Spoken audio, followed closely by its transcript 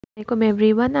Welcome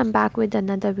everyone, I'm back with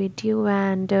another video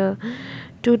and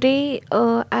today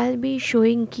I'll be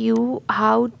showing you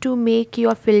how to make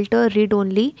your filter read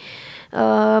only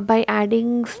by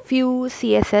adding few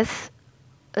CSS.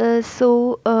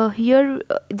 Here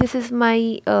this is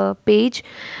my page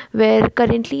where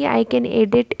currently I can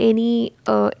edit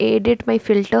my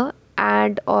filter,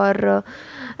 add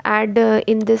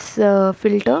in this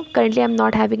filter. Currently I'm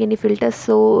not having any filter,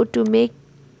 so to make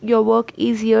your work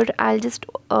easier, I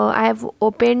have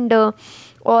opened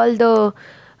all the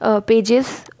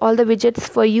pages, all the widgets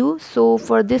for you. So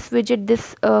for this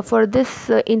widget, for this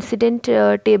incident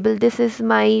table, this is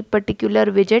my particular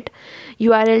widget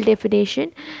URL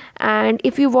definition. And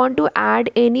if you want to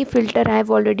add any filter, I have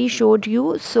already showed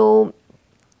you. So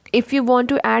if you want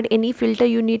to add any filter,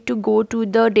 you need to go to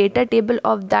the data table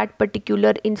of that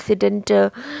particular incident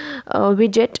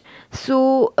widget.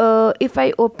 So if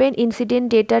I open incident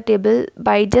data table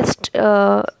by just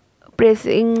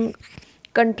pressing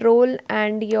control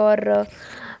and your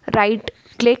right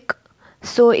click,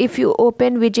 so if you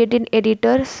open widget in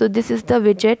editor, so this is the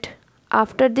widget.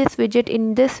 After this widget,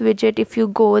 in this widget, if you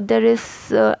go, there is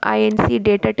inc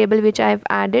data table which I have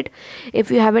added. If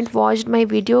you haven't watched my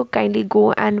video, kindly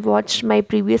go and watch my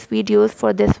previous videos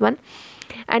for this one.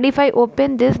 And if I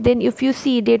open this, then if you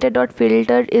see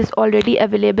data.filter is already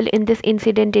available in this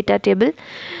incident data table.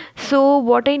 So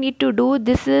what I need to do,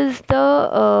 this is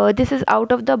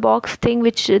out of the box thing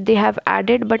which they have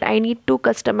added, but I need to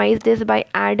customize this by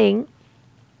adding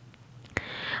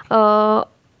uh,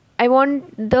 I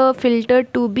want the filter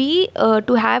to be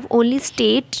to have only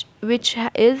state which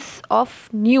is of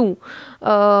new,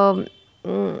 um,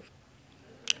 mm,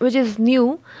 which is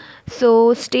new.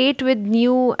 So state with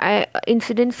new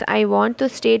incidents I want. So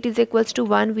state is equals to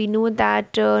 1. We know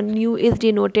that new is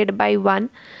denoted by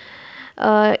 1.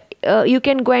 You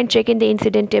can go and check in the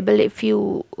incident table if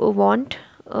you want.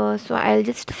 So I'll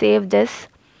just save this,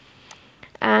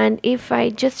 and if I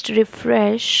just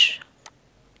refresh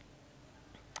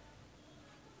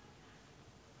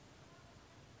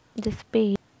this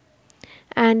page,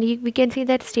 and we can see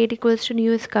that state equals to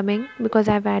new is coming because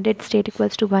I've added state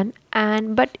equals to 1.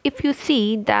 And but if you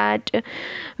see that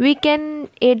we can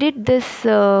edit this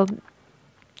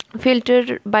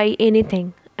filter by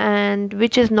anything, and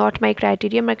which is not my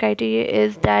criteria. My criteria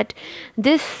is that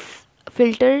this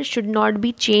filter should not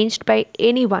be changed by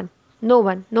anyone. No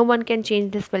one can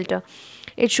change this filter.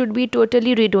 It should be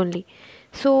totally read only.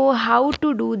 So how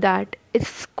to do that?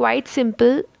 It's quite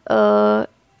simple.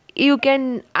 You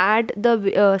can add the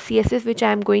css which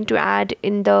I am going to add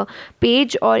in the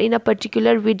page or in a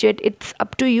particular widget. It's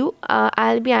up to you.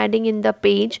 I'll be adding in the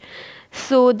page.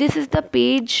 So this is the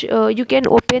page. You can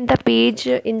open the page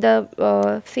in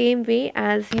the same way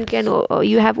as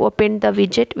you have opened the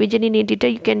widget in editor.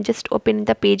 You can just open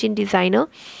the page in designer,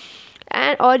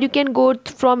 and or you can go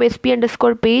from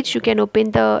sp_page. You can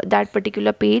open that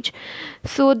particular page.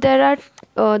 So there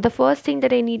are the first thing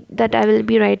that I will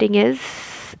be writing is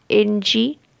ng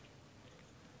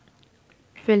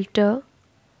filter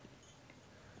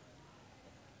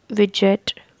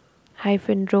widget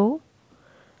hyphen row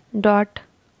dot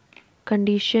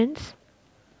conditions.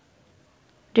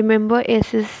 Remember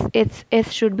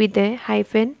s should be there,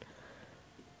 hyphen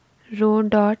row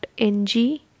dot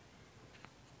ng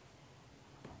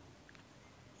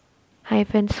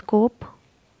hyphen scope,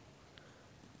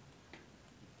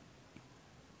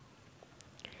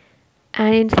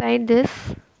 and inside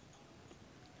this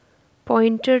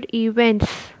pointer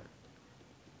events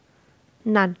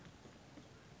none.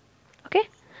 Okay,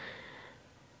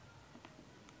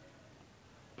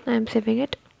 I'm saving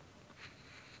it.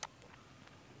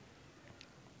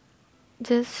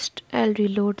 Just I'll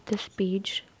reload this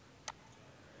page.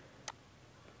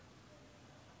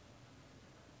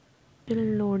 Still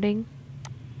loading.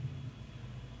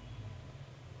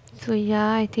 So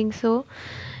yeah, I think so.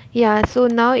 Yeah, so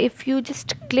now if you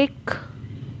just click,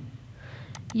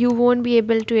 you won't be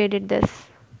able to edit this.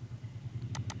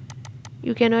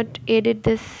 You cannot edit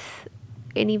this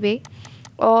anyway,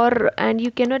 and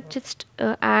you cannot just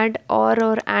add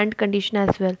or and condition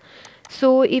as well.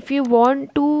 So if you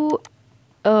want to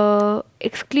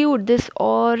exclude this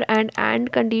or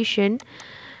and condition,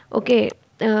 okay,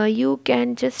 you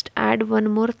can just add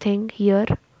one more thing here,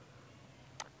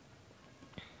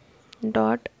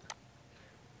 dot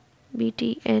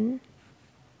btn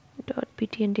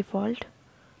default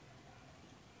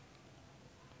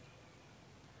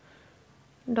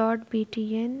dot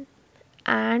btn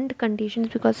and conditions,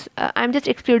 because I'm just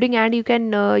excluding, and you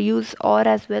can use or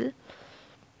as well.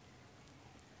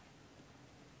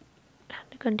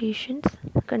 And condition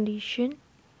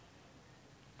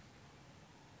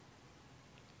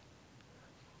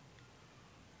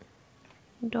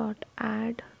dot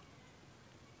add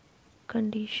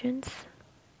conditions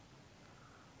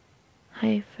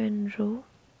hyphen row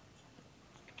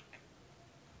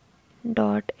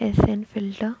dot sn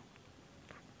filter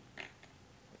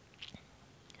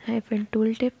hyphen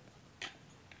tooltip.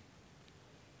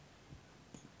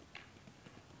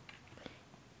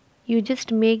 You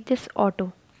just make this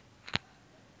auto.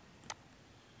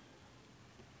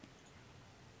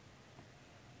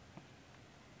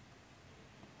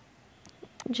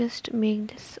 Just make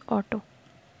this auto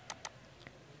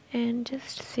and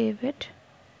just save it.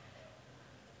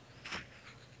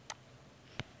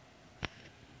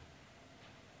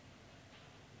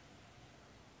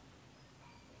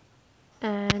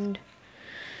 And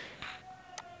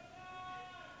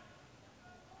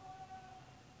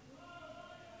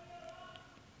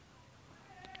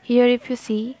here if you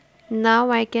see, now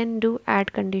I can do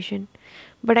add condition,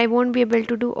 but I won't be able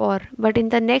to do or, but in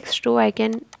the next row I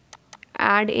can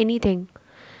add anything.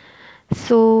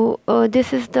 So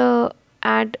this is the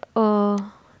add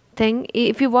thing.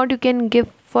 If you want, you can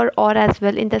give for or as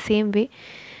well in the same way.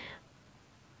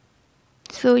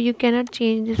 So you cannot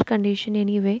change this condition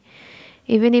anyway.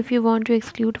 Even if you want to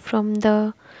exclude from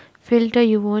the filter,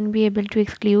 you won't be able to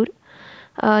exclude.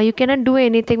 You cannot do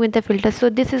anything with the filter. So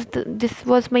this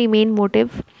was my main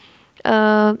motive.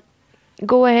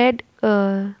 Go ahead,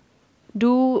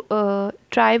 do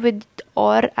try with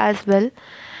or as well,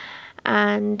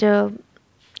 and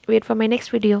wait for my next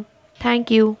video.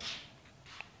 Thank you.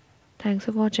 Thanks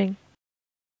for watching.